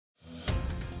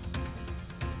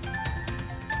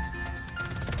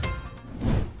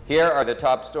Here are the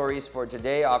top stories for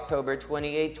today, October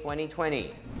 28,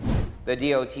 2020. The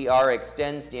DOTR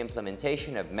extends the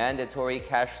implementation of mandatory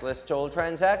cashless toll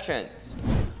transactions.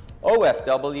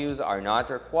 OFWs are not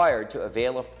required to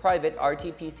avail of private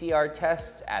RT-PCR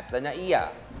tests at the NAIA.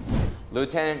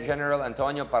 Lieutenant General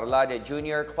Antonio Parlade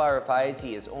Jr. clarifies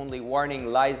he is only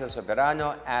warning Liza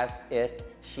Soberano as if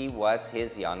she was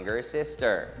his younger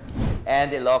sister.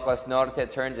 And Ilocos Norte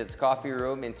turns its coffee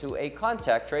room into a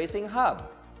contact tracing hub.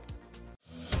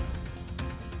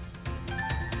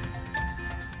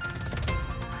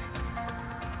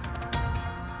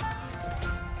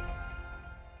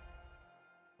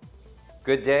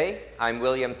 Good day, I'm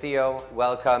William Theo.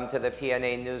 Welcome to the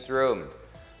PNA Newsroom.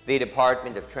 The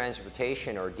Department of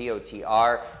Transportation, or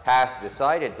DOTR, has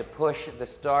decided to push the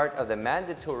start of the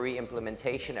mandatory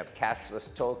implementation of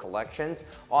cashless toll collections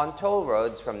on toll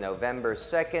roads from November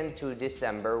 2nd to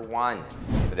December 1.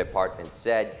 The department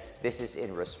said this is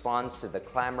in response to the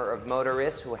clamor of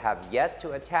motorists who have yet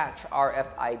to attach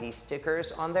RFID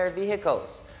stickers on their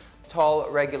vehicles. Toll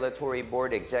Regulatory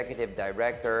Board Executive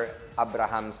Director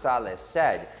Abraham Sales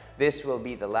said this will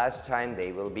be the last time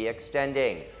they will be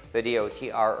extending. The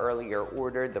DOTR earlier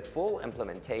ordered the full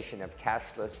implementation of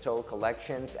cashless toll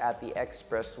collections at the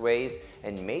expressways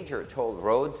and major toll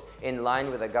roads in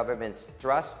line with the government's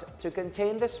thrust to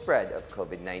contain the spread of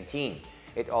COVID-19.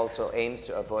 It also aims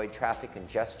to avoid traffic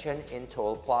congestion in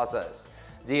toll plazas.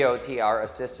 DOTR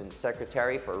Assistant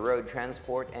Secretary for Road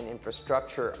Transport and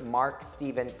Infrastructure Mark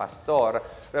Steven Pastor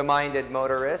reminded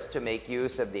motorists to make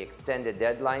use of the extended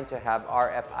deadline to have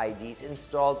RFIDs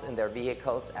installed in their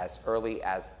vehicles as early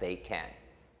as they can.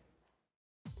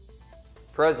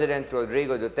 President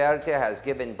Rodrigo Duterte has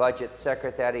given Budget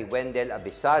Secretary Wendell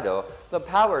Abisado the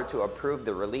power to approve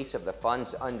the release of the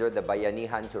funds under the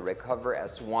Bayanihan to Recover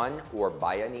as 1 or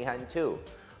Bayanihan 2.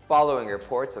 Following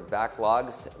reports of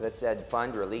backlogs that said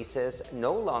fund releases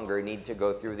no longer need to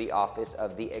go through the office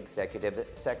of the Executive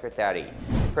Secretary.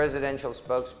 Presidential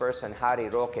spokesperson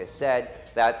Harry Roque said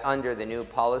that under the new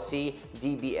policy,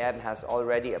 DBM has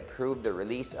already approved the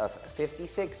release of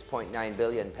 56.9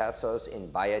 billion pesos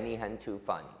in Bayanihan 2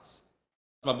 funds.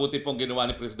 Mabuti pong ginawa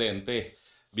ni Presidente.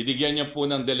 Binigyan niya po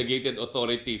ng delegated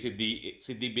authority si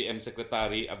DBM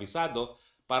Secretary Abisado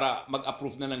para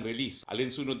mag-approve na ng release.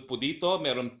 Alinsunod po dito,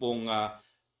 meron pong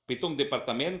 7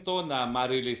 departamento na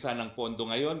mareleasean ng pondo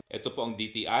ngayon. Ito po ang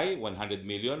DTI, 100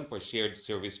 million for shared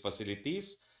service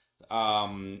facilities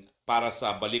para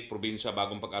sa Balik Probinsya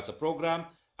Bagong Pag-asa Program.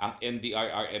 Ang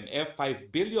NDRRMF,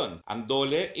 5 billion. Ang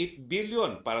DOLE, 8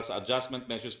 billion para sa Adjustment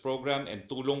Measures Program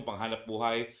and tulong panghanap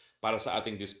buhay para sa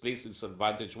ating displaced and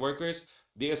disadvantaged workers.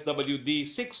 DSWD,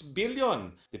 6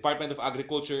 billion. Department of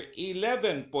Agriculture,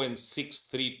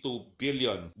 11.632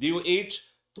 billion.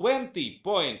 DOH,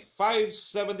 20.575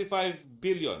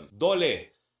 billion. DOLE,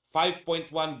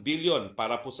 5.1 billion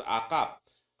para po sa AKAP.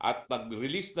 At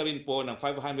nag-release na rin po ng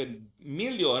 500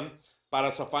 million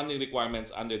para sa funding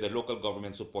requirements under the Local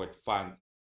Government Support Fund.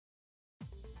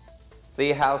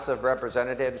 The House of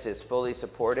Representatives is fully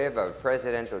supportive of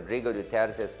President Rodrigo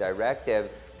Duterte's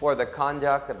directive for the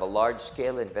conduct of a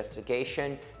large-scale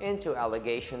investigation into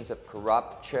allegations of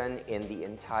corruption in the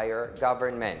entire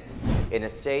government. In a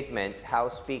statement,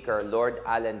 House Speaker Lord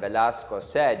Alan Velasco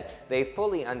said they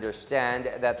fully understand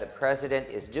that the President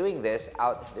is doing this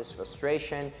out of his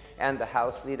frustration and the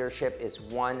House leadership is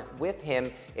one with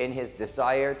him in his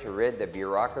desire to rid the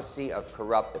bureaucracy of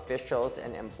corrupt officials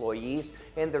and employees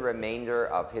in the remainder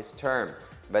of his term.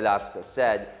 Velasco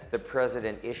said the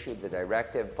President issued the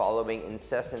directive following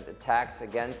incessant attacks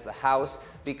against the House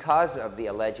because of the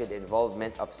alleged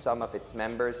involvement of some of its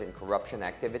members in corruption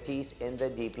activities in the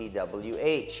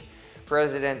DPWH.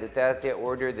 President Duterte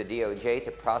ordered the DOJ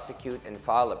to prosecute and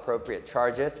file appropriate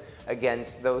charges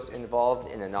against those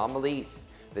involved in anomalies.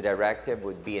 The directive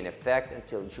would be in effect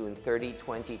until June 30,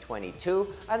 2022,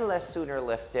 unless sooner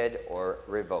lifted or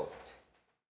revoked.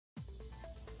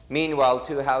 Meanwhile,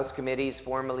 2 House committees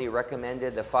formally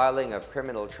recommended the filing of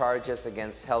criminal charges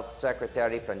against Health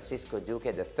Secretary Francisco Duque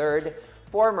III,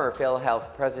 former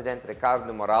PhilHealth President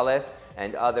Ricardo Morales,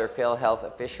 and other PhilHealth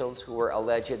officials who were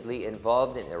allegedly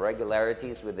involved in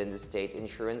irregularities within the state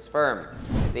insurance firm.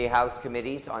 The House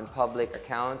Committees on Public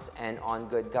Accounts and on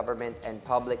Good Government and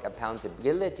Public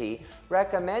Accountability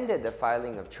recommended the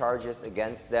filing of charges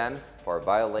against them for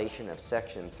violation of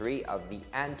Section 3 of the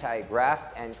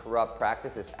Anti-Graft and Corrupt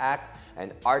Practices Act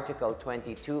and Article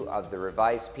 22 of the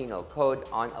Revised Penal Code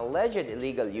on alleged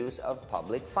illegal use of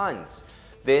public funds.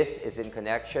 This is in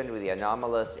connection with the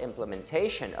anomalous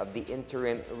implementation of the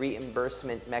Interim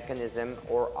Reimbursement Mechanism,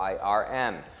 or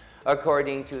IRM.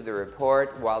 According to the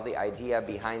report, while the idea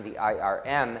behind the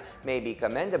IRM may be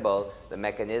commendable, the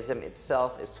mechanism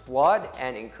itself is flawed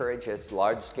and encourages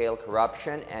large-scale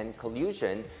corruption and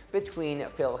collusion between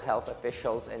PhilHealth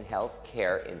officials and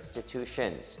healthcare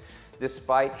institutions.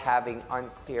 Despite having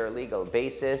unclear legal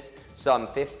basis, some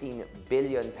 15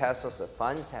 billion pesos of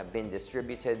funds have been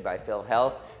distributed by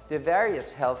PhilHealth to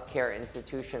various healthcare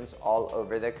institutions all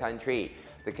over the country.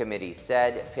 The committee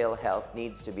said PhilHealth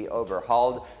needs to be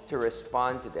overhauled to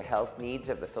respond to the health needs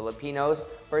of the Filipinos,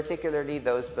 particularly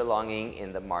those belonging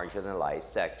in the marginalized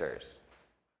sectors.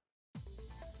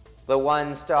 The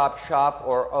One-Stop Shop,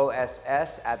 or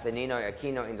OSS, at the Ninoy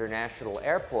Aquino International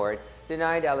Airport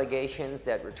denied allegations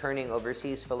that returning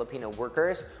overseas Filipino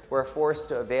workers were forced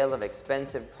to avail of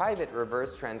expensive private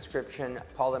reverse transcription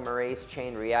polymerase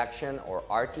chain reaction, or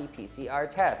RT-PCR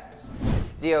tests.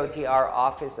 DOTR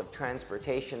Office of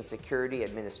Transportation Security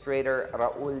Administrator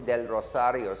Raul Del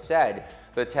Rosario said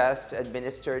the tests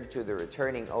administered to the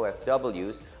returning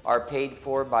OFWs are paid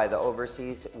for by the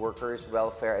Overseas Workers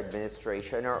Welfare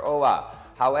Administration, or OWA.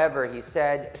 However, he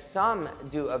said some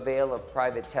do avail of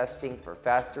private testing for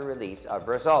faster release of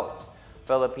results.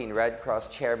 Philippine Red Cross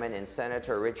Chairman and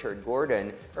Senator Richard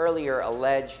Gordon earlier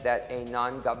alleged that a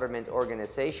non-government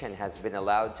organization has been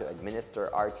allowed to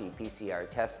administer RT-PCR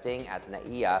testing at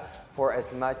NAIA for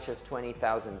as much as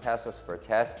 20,000 pesos per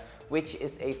test, which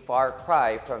is a far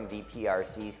cry from the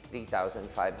PRC's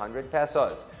 3,500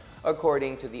 pesos.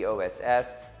 According to the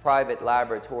OSS, private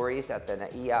laboratories at the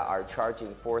NAIA are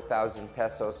charging 4,000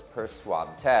 pesos per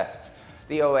swab test.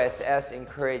 The OSS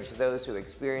encouraged those who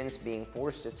experience being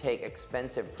forced to take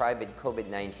expensive private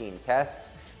COVID-19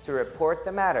 tests to report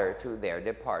the matter to their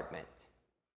department.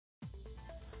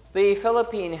 The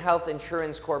Philippine Health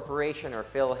Insurance Corporation, or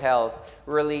PhilHealth,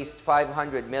 released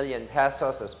 500 million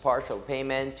pesos as partial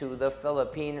payment to the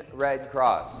Philippine Red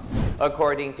Cross.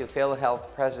 According to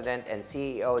PhilHealth President and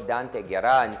CEO Dante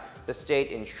Gueran, the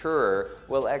state insurer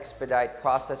will expedite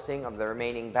processing of the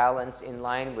remaining balance in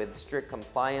line with strict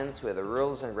compliance with the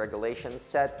rules and regulations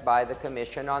set by the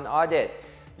Commission on Audit.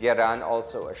 Gueran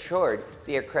also assured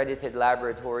the accredited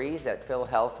laboratories that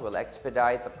PhilHealth will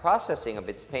expedite the processing of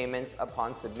its payments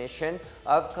upon submission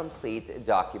of complete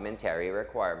documentary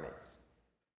requirements.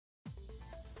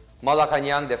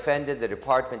 Malacanang defended the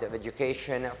Department of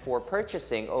Education for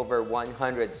purchasing over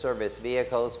 100 service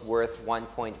vehicles worth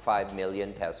 1.5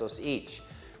 million pesos each.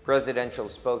 Presidential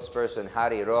spokesperson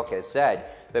Harry Roque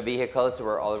said the vehicles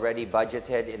were already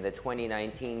budgeted in the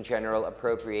 2019 General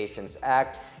Appropriations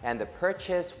Act and the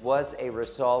purchase was a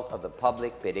result of the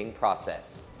public bidding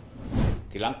process.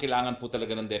 Kailangan po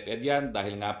talaga ng DepEd yan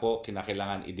dahil nga po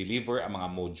kinakailangan i-deliver ang mga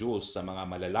modules sa mga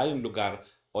malalayong lugar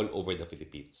all over the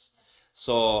Philippines.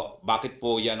 So, bakit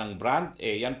po yan ang brand?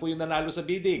 Yan po yung nanalo sa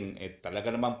bidding. Talaga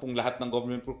naman pong lahat ng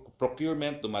government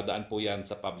procurement, dumadaan po yan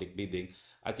sa public bidding.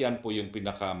 At yan po yung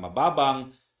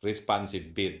pinakamababang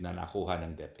responsive bid na nakuha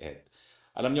ng DepEd.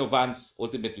 Alam nyo, Vance,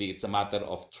 ultimately, it's a matter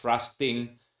of trusting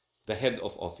the head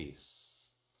of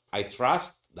office. I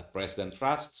trust, the President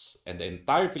trusts, and the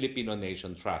entire Filipino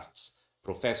nation trusts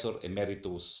Professor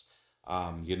Emeritus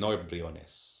Leonor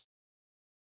Briones.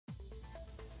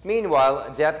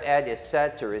 Meanwhile, DepEd is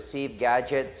set to receive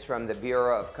gadgets from the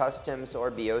Bureau of Customs,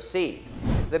 or BOC.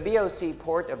 The BOC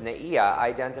Port of NAIA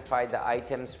identified the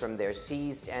items from their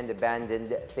seized and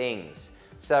abandoned things.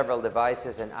 Several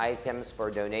devices and items for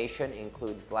donation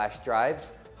include flash drives,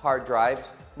 hard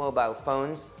drives, mobile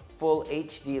phones, full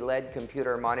HD LED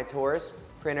computer monitors,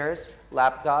 printers,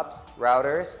 laptops,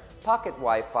 routers, pocket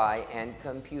Wi-Fi, and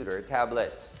computer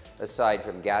tablets. Aside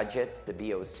from gadgets, the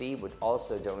BOC would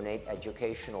also donate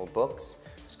educational books,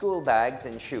 school bags,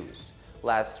 and shoes.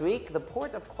 Last week, the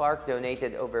Port of Clark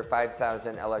donated over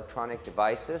 5,000 electronic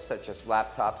devices such as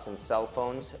laptops and cell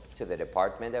phones to the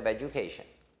Department of Education.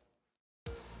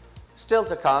 Still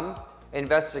to come,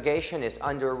 investigation is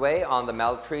underway on the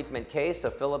maltreatment case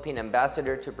of Philippine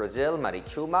Ambassador to Brazil,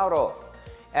 Marichu Mauro.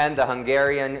 And the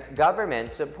Hungarian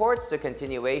government supports the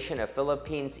continuation of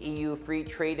Philippines' EU Free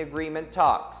Trade Agreement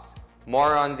talks.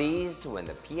 More on these when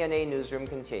the PNA Newsroom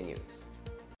continues.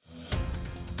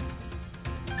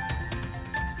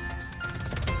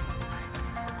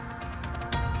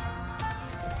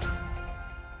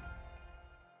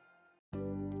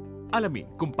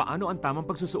 Alamin kung paano ang tamang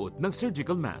pagsusuot ng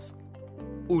surgical mask.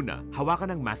 Una,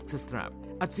 hawakan ang mask sa strap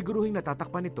at siguruhing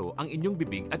natatakpan nito ang inyong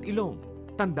bibig at ilong.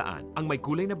 Tandaan, ang may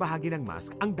kulay na bahagi ng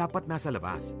mask ang dapat nasa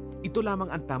labas. Ito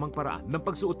lamang ang tamang paraan ng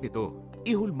pagsuot nito.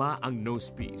 Ihulma ang nose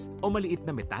piece o maliit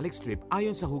na metallic strip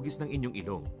ayon sa hugis ng inyong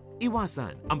ilong.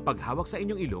 Iwasan ang paghawak sa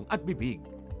inyong ilong at bibig.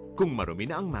 Kung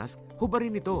marumi na ang mask,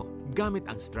 hubarin ito gamit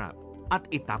ang strap. at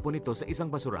itapon ito sa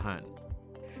isang basurahan.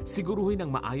 Siguruhin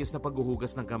ang maayos na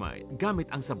paghuhugas ng kamay gamit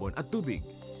ang sabon at tubig.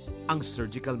 Ang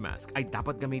surgical mask ay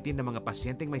dapat gamitin ng mga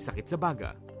pasyenteng may sakit sa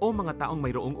baga o mga taong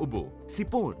mayroong ubo,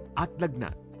 sipon at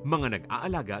lagnat, mga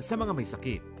nag-aalaga sa mga may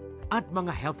sakit, at mga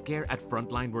healthcare at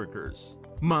frontline workers.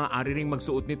 Maaari ring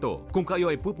magsuot nito kung kayo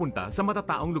ay pupunta sa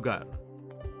matataong lugar.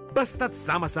 Basta't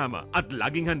sama-sama at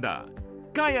laging handa,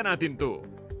 kaya natin to!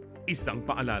 Isang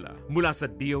paalala mula sa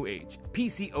DOH,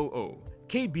 PCOO,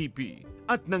 KBP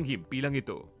at ng himpilang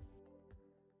ito.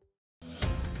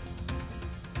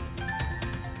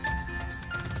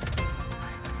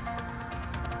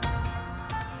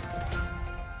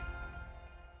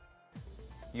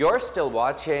 You're still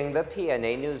watching the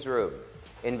PNA Newsroom.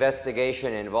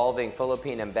 Investigation involving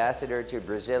Philippine Ambassador to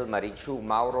Brazil Marichu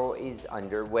Mauro is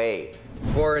underway.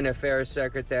 Foreign Affairs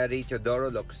Secretary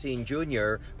Teodoro Locsin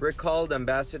Jr. recalled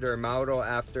Ambassador Mauro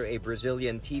after a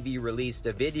Brazilian TV released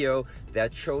a video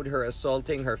that showed her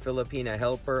assaulting her Filipina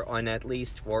helper on at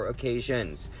least 4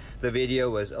 occasions. The video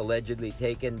was allegedly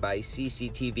taken by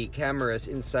CCTV cameras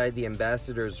inside the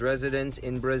ambassador's residence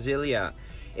in Brasilia.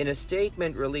 In a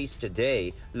statement released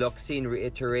today, Locsin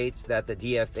reiterates that the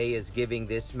DFA is giving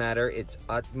this matter its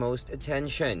utmost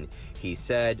attention. He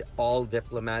said all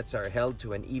diplomats are held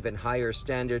to an even higher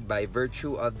standard by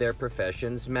virtue of their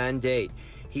profession's mandate.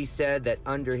 He said that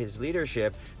under his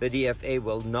leadership, the DFA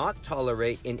will not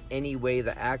tolerate in any way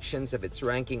the actions of its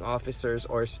ranking officers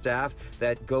or staff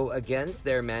that go against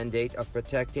their mandate of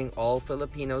protecting all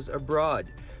Filipinos abroad.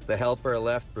 The helper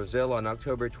left Brazil on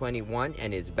October 21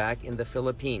 and is back in the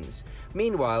Philippines.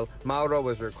 Meanwhile, Mauro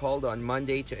was recalled on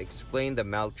Monday to explain the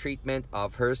maltreatment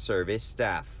of her service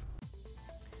staff.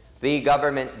 The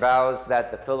government vows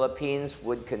that the Philippines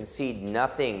would concede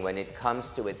nothing when it comes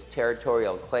to its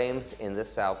territorial claims in the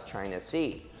South China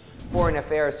Sea. Foreign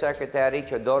Affairs Secretary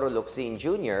Teodoro Locsin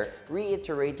Jr.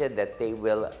 reiterated that they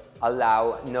will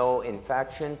allow no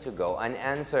infraction to go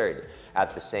unanswered.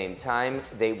 At the same time,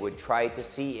 they would try to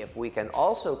see if we can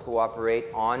also cooperate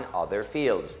on other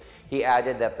fields. He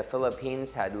added that the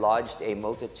Philippines had lodged a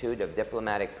multitude of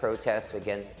diplomatic protests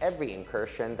against every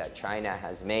incursion that China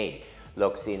has made.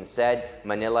 Locsin said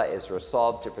Manila is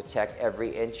resolved to protect every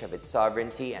inch of its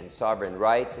sovereignty and sovereign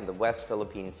rights in the West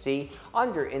Philippine Sea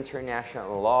under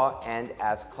international law and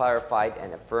as clarified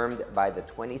and affirmed by the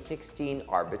 2016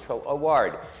 Arbitral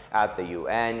Award. At the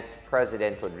UN,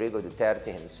 President Rodrigo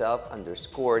Duterte himself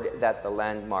underscored that the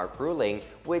landmark ruling,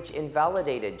 which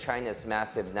invalidated China's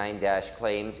massive 9-dash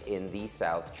claims in the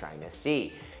South China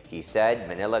Sea. He said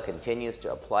Manila continues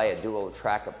to apply a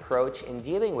dual-track approach in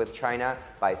dealing with China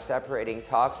by separating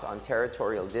talks on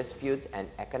territorial disputes and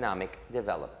economic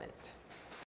development.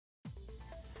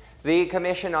 The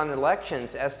Commission on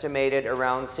Elections estimated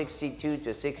around 62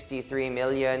 to 63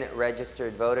 million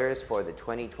registered voters for the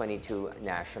 2022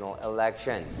 national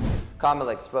elections.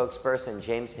 COMELEC spokesperson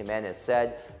James Jimenez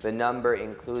said the number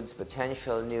includes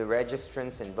potential new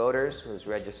registrants and voters whose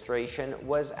registration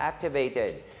was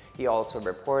activated. He also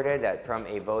reported that from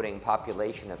a voting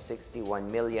population of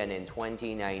 61 million in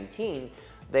 2019,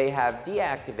 they have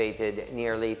deactivated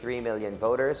nearly 3 million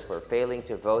voters for failing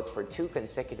to vote for 2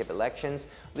 consecutive elections,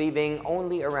 leaving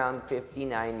only around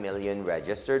 59 million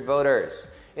registered voters.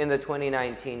 In the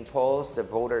 2019 polls, the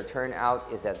voter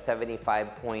turnout is at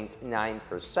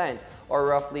 75.9%, or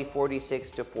roughly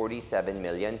 46 to 47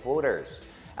 million voters.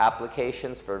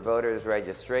 Applications for voters'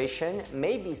 registration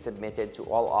may be submitted to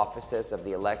all offices of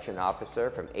the election officer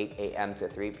from 8 a.m. to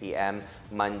 3 p.m.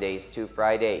 Mondays to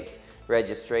Fridays.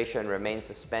 Registration remains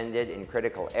suspended in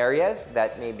critical areas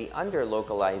that may be under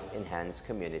localized enhanced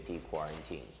community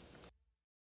quarantine.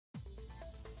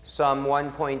 Some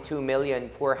 1.2 million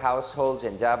poor households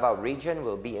in Davao region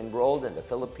will be enrolled in the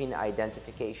Philippine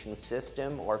Identification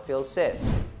System, or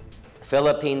PhilSys.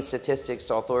 Philippine Statistics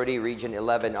Authority Region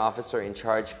 11 Officer in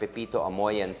Charge Pepito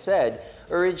Amoyan said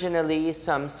originally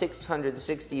some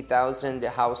 660,000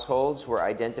 households were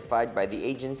identified by the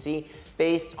agency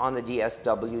based on the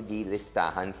DSWD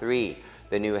Listahan 3.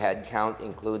 The new head count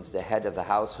includes the head of the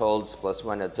households plus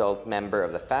 1 adult member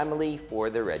of the family for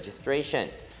the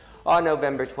registration. On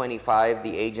November 25,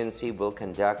 the agency will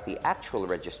conduct the actual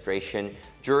registration,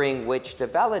 during which the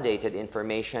validated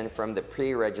information from the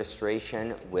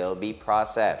pre-registration will be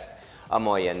processed.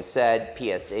 Amoyan said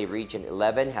PSA Region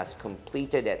 11 has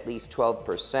completed at least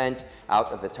 12%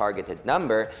 out of the targeted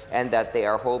number and that they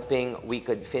are hoping we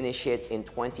could finish it in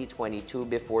 2022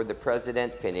 before the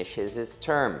President finishes his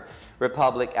term.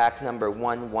 Republic Act number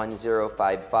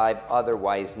 11055,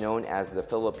 otherwise known as the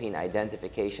Philippine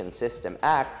Identification System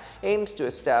Act, aims to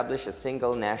establish a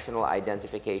single national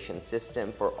identification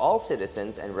system for all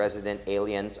citizens and resident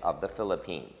aliens of the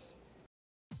Philippines.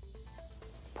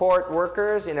 Port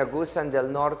workers in Agusan del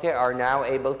Norte are now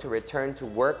able to return to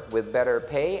work with better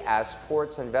pay as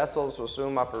ports and vessels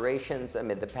resume operations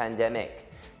amid the pandemic.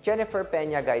 Jennifer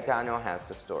Peña Gaetano has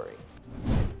the story.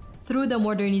 Through the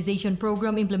modernization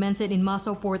program implemented in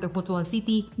Masao Port of Butuan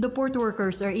City, the port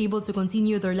workers are able to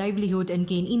continue their livelihood and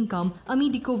gain income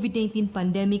amid the COVID-19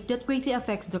 pandemic that greatly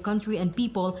affects the country and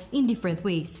people in different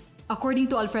ways.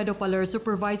 According to Alfredo Paler,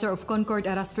 supervisor of Concord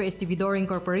Arrastre Estividoring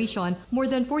Corporation, more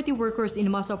than 40 workers in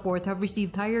Masao Port have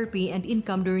received higher pay and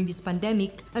income during this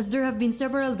pandemic as there have been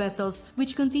several vessels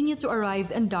which continue to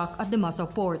arrive and dock at the Masao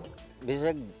Port.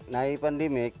 Bisag na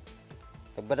pandemic,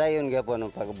 pagbadayon gyapon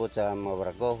ang pag-abot sa mga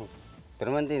barko.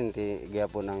 Pero man din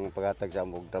gyapon ang paghatag sa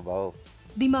among trabaho.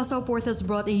 The Masao Port has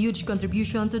brought a huge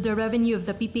contribution to the revenue of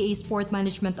the PPA's Port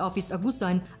Management Office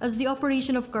Agusan as the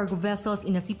operation of cargo vessels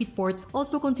in Nasipit Port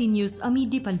also continues amid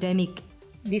the pandemic.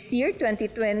 This year,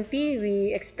 2020,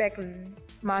 we expect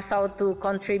Masao to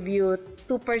contribute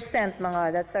 2%,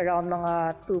 that's around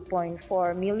mga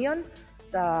 2.4 million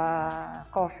sa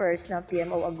coffers ng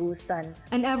PMO Agusan.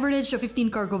 An average of 15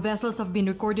 cargo vessels have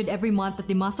been recorded every month at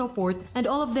the Masao Port and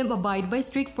all of them abide by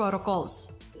strict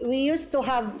protocols. We used to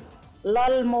have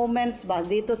lull moments ba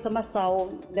dito sa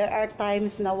Masao. There are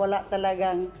times na wala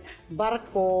talagang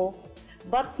barko,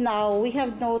 but now we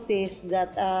have noticed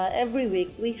that every week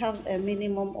we have a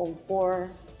minimum of 4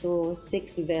 to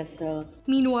 6 vessels.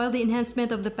 Meanwhile, the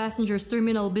enhancement of the passengers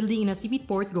terminal building in Nasipit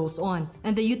Port goes on,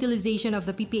 and the utilization of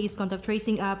the PPA's contact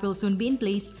tracing app will soon be in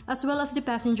place, as well as the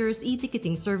passengers'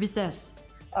 e-ticketing services.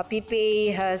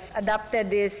 PPA has adopted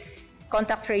this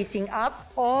contact tracing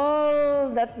app. All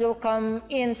that will come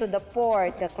into the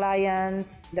port, the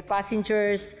clients, the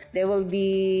passengers, they will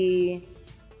be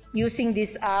using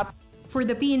this app. For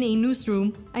the PNA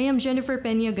Newsroom, I am Jennifer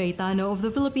Peña Gaetano of the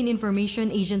Philippine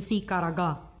Information Agency,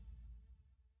 Caraga.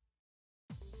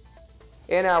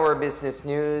 In our business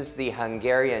news, the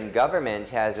Hungarian government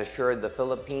has assured the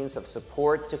Philippines of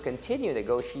support to continue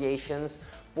negotiations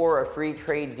for a free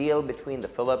trade deal between the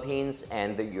Philippines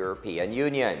and the European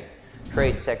Union.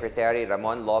 Trade Secretary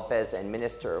Ramon Lopez and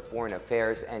Minister of Foreign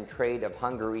Affairs and Trade of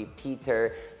Hungary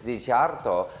Peter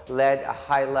Szijjártó led a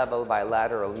high-level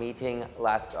bilateral meeting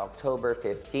last October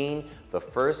 15, the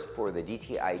first for the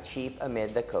DTI chief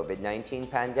amid the COVID-19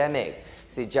 pandemic.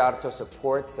 Szijjártó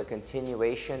supports the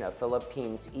continuation of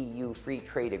Philippines' EU free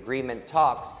trade agreement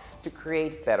talks to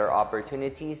create better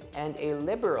opportunities and a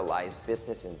liberalized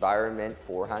business environment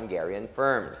for Hungarian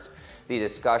firms. The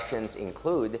discussions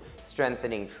include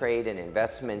strengthening trade and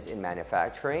investments in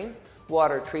manufacturing,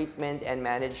 water treatment and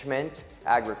management,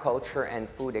 agriculture and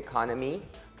food economy,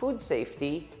 food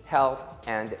safety, health,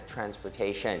 and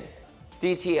transportation.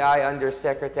 DTI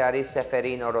Undersecretary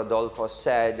Seferino Rodolfo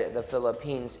said the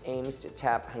Philippines aims to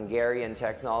tap Hungarian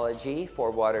technology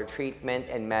for water treatment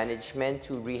and management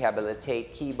to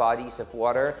rehabilitate key bodies of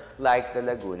water like the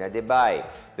Laguna de Bay.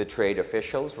 The trade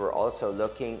officials were also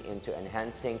looking into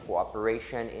enhancing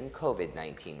cooperation in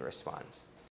COVID-19 response.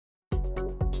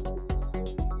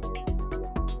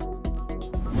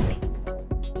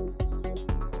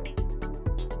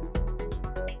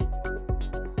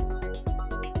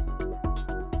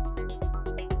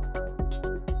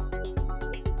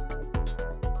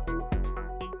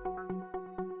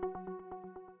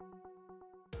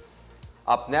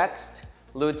 Up next,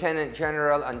 Lieutenant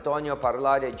General Antonio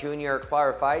Parlade Jr.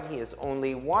 clarified he is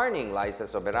only warning Liza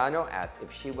Soberano as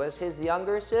if she was his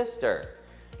younger sister.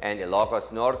 And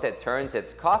Ilocos Norte turns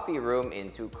its coffee room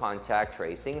into contact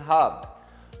tracing hub.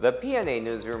 The PNA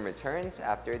Newsroom returns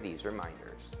after these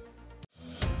reminders.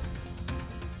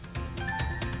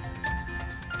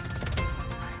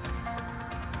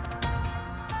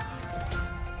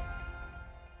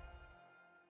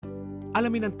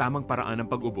 Alamin ang tamang paraan ng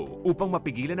pag-ubo upang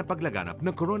mapigilan ang paglaganap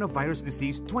ng Coronavirus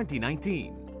Disease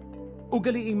 2019.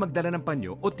 Ugaliing magdala ng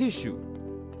panyo o tissue.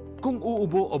 Kung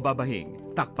uubo o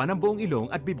babahing, takpan ang buong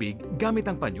ilong at bibig gamit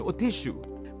ang panyo o tissue.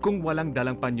 Kung walang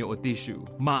dalang panyo o tissue,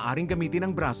 maaaring gamitin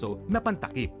ang braso na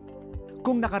pantakip.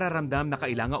 Kung nakararamdam na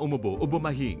kailangan umubo o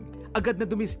bumahing, agad na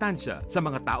dumistansya sa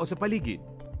mga tao sa paligid.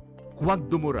 Huwag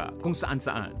dumura kung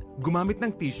saan-saan, gumamit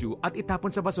ng tissue at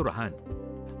itapon sa basurahan.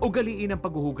 Ugaliin ang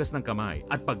paghuhugas ng kamay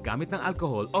at paggamit ng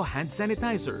alcohol o hand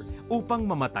sanitizer upang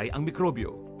mamatay ang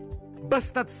mikrobyo.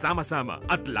 Basta't sama-sama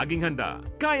at laging handa,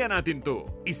 kaya natin to!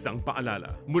 Isang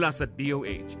paalala mula sa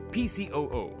DOH,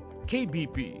 PCOO,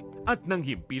 KBP at ng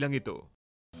himpilang ito.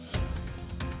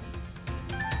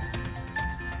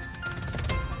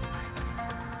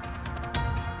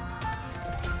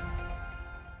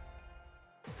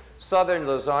 Southern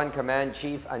Luzon Command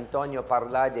Chief Antonio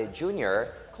Parlade Jr.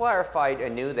 clarified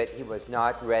anew that he was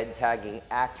not red-tagging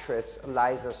actress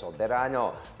Liza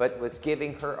Soberano, but was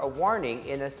giving her a warning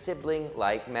in a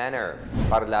sibling-like manner.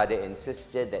 Parlade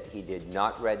insisted that he did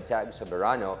not red-tag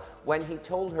Soberano when he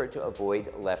told her to avoid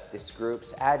leftist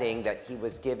groups, adding that he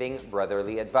was giving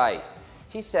brotherly advice.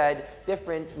 He said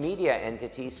different media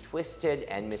entities twisted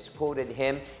and misquoted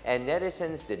him, and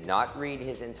netizens did not read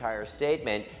his entire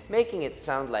statement, making it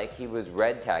sound like he was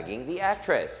red-tagging the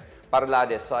actress.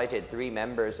 Parlade cited 3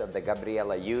 members of the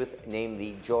Gabriela Youth,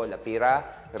 namely Joe Lapira,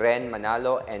 Ren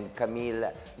Manalo, and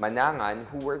Camille Manangan,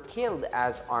 who were killed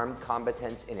as armed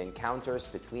combatants in encounters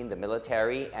between the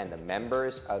military and the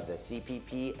members of the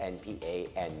CPP and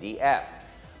PNA.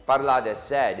 Parlade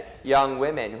said young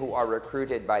women who are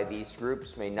recruited by these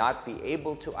groups may not be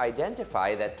able to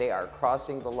identify that they are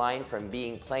crossing the line from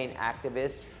being plain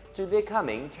activists to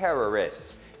becoming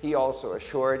terrorists. He also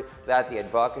assured that the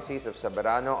advocacies of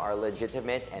Soberano are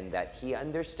legitimate and that he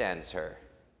understands her.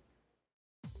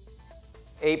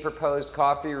 A proposed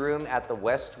coffee room at the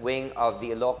west wing of the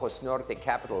Ilocos Norte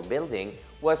Capitol building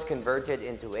was converted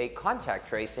into a contact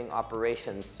tracing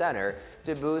operations center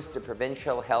to boost the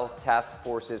Provincial Health Task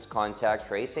Force's contact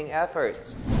tracing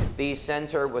efforts. The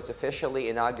center was officially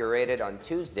inaugurated on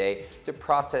Tuesday to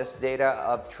process data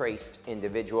of traced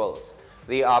individuals.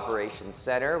 The Operations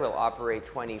Center will operate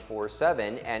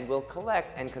 24/7 and will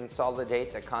collect and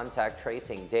consolidate the contact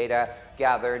tracing data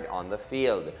gathered on the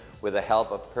field. With the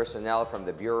help of personnel from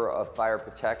the Bureau of Fire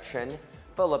Protection,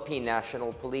 Philippine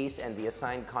National Police, and the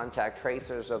assigned contact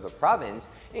tracers of the province,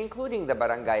 including the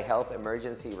Barangay Health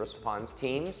Emergency Response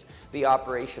Teams, the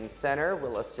Operations Center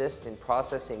will assist in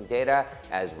processing data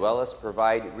as well as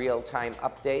provide real-time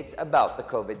updates about the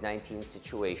COVID-19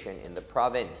 situation in the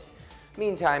province.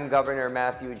 Meantime, Governor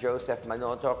Matthew Joseph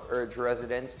Manotoc urged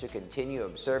residents to continue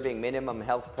observing minimum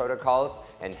health protocols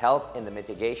and help in the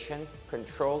mitigation,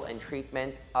 control, and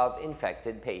treatment of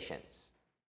infected patients.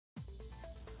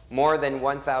 More than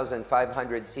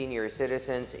 1,500 senior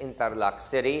citizens in Tarlac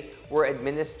City were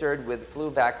administered with flu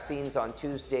vaccines on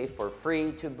Tuesday for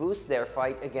free to boost their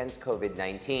fight against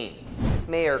COVID-19.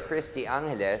 Mayor Christy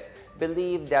Angeles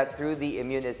believed that through the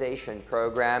immunization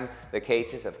program, the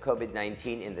cases of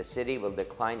COVID-19 in the city will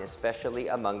decline, especially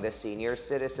among the senior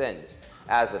citizens.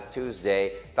 As of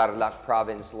Tuesday, Tarlac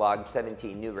Province logged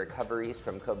 17 new recoveries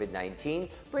from COVID-19,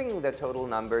 bringing the total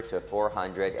number to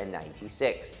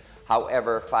 496.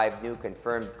 However, 5 new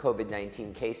confirmed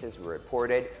COVID-19 cases were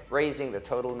reported, raising the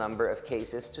total number of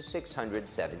cases to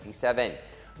 677.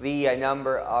 The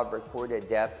number of recorded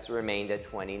deaths remained at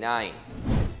 29.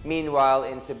 Meanwhile,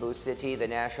 in Cebu City, the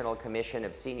National Commission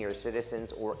of Senior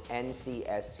Citizens, or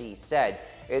NCSC, said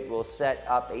it will set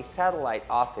up a satellite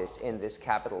office in this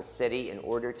capital city in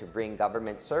order to bring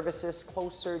government services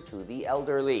closer to the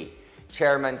elderly.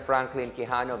 Chairman Franklin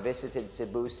Quijano visited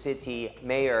Cebu City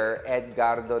Mayor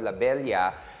Edgardo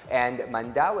Labella and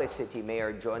Mandaue City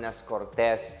Mayor Jonas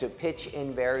Cortez to pitch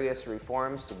in various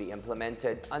reforms to be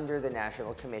implemented under the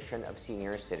National Commission of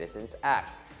Senior Citizens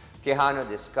Act. Quijano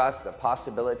discussed the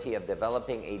possibility of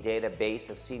developing a database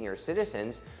of senior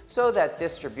citizens so that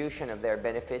distribution of their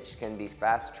benefits can be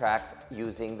fast-tracked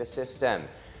using the system.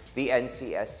 The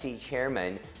NCSC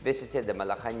chairman visited the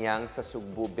Malacanang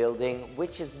Sasugbu building,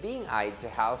 which is being eyed to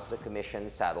house the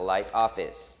Commission's satellite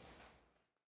office.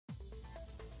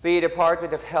 The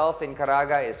Department of Health in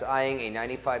Caraga is eyeing a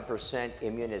 95%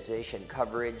 immunization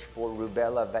coverage for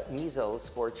rubella measles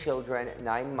for children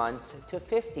 9 months to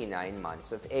 59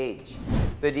 months of age.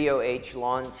 The DOH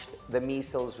launched the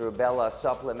Measles Rubella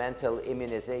Supplemental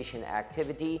Immunization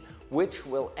Activity, which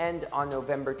will end on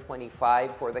November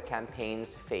 25 for the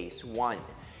campaign's Phase 1.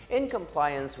 In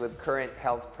compliance with current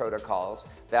health protocols,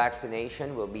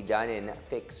 vaccination will be done in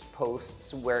fixed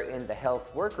posts wherein the health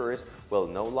workers will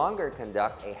no longer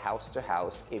conduct a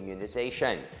house-to-house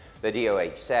immunization. The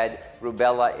DOH said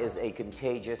rubella is a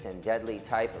contagious and deadly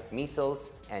type of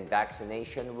measles, and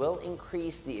vaccination will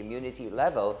increase the immunity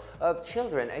level of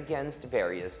children against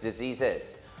various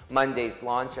diseases. Monday's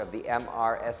launch of the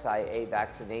MRSIA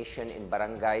vaccination in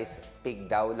barangays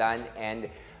Pigdaulan and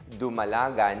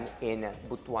Dumalagan in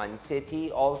Butuan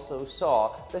City also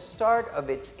saw the start of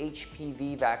its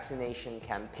HPV vaccination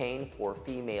campaign for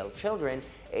female children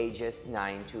ages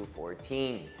 9 to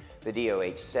 14. The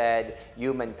DOH said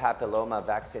human papilloma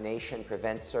vaccination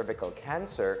prevents cervical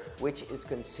cancer, which is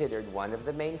considered one of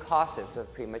the main causes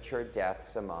of premature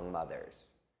deaths among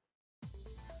mothers.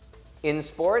 In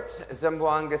sports,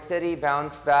 Zamboanga City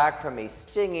bounced back from a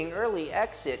stinging early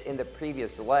exit in the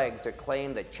previous leg to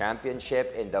claim the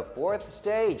championship in the fourth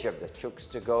stage of the Chooks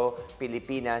to Go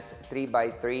Pilipinas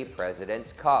 3x3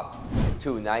 President's Cup.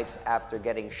 2 nights after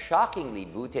getting shockingly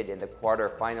booted in the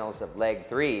quarterfinals of Leg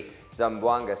 3,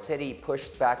 Zamboanga City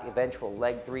pushed back eventual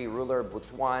Leg 3 ruler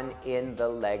Butuan in the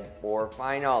Leg 4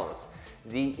 finals.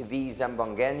 The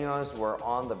Zamboangueños were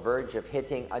on the verge of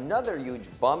hitting another huge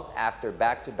bump after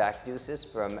back-to-back deuces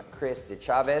from Chris De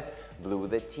Chavez blew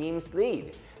the team's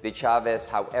lead. De Chavez,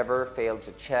 however, failed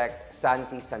to check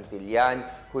Santi Santillan,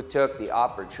 who took the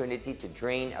opportunity to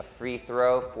drain a free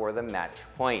throw for the match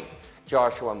point.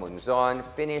 Joshua Munzon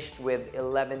finished with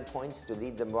 11 points to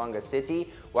lead Zamboanga City,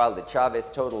 while De Chavez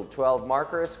totaled 12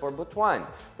 markers for Butuan.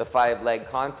 The 5-leg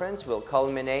conference will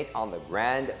culminate on the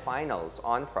grand finals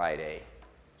on Friday.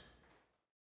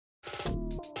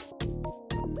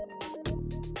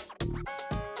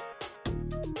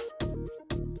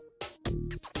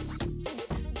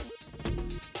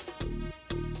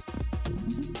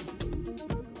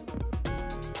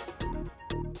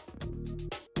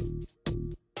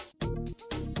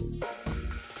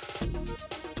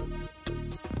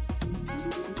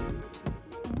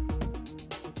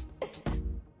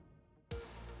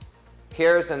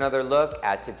 Here's another look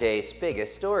at today's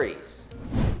biggest stories.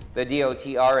 The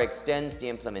DOTR extends the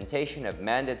implementation of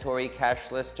mandatory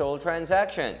cashless toll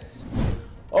transactions.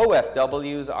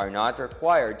 OFWs are not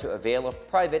required to avail of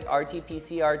private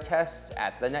RT-PCR tests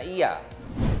at the NAIA.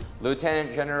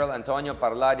 Lieutenant General Antonio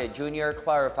Parlade Jr.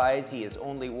 clarifies he is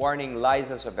only warning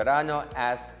Liza Soberano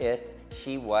as if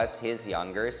she was his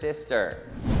younger sister.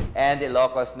 And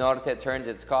Ilocos Norte turns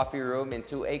its coffee room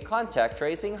into a contact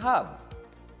tracing hub.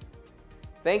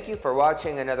 Thank you for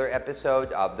watching another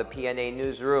episode of the PNA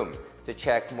Newsroom. To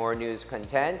check more news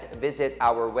content, visit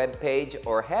our webpage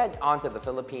or head onto the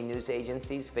Philippine News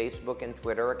Agency's Facebook and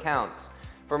Twitter accounts.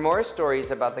 For more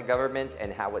stories about the government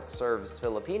and how it serves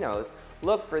Filipinos,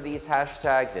 look for these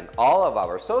hashtags in all of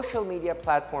our social media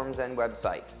platforms and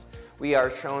websites. We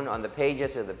are shown on the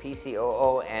pages of the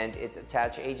PCOO and its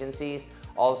attached agencies.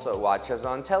 Also watch us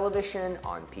on television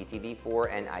on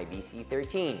PTV4 and IBC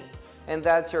 13. And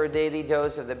that's your daily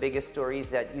dose of the biggest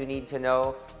stories that you need to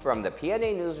know. From the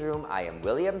PNA Newsroom, I am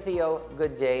William Theo.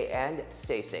 Good day and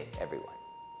stay safe, everyone.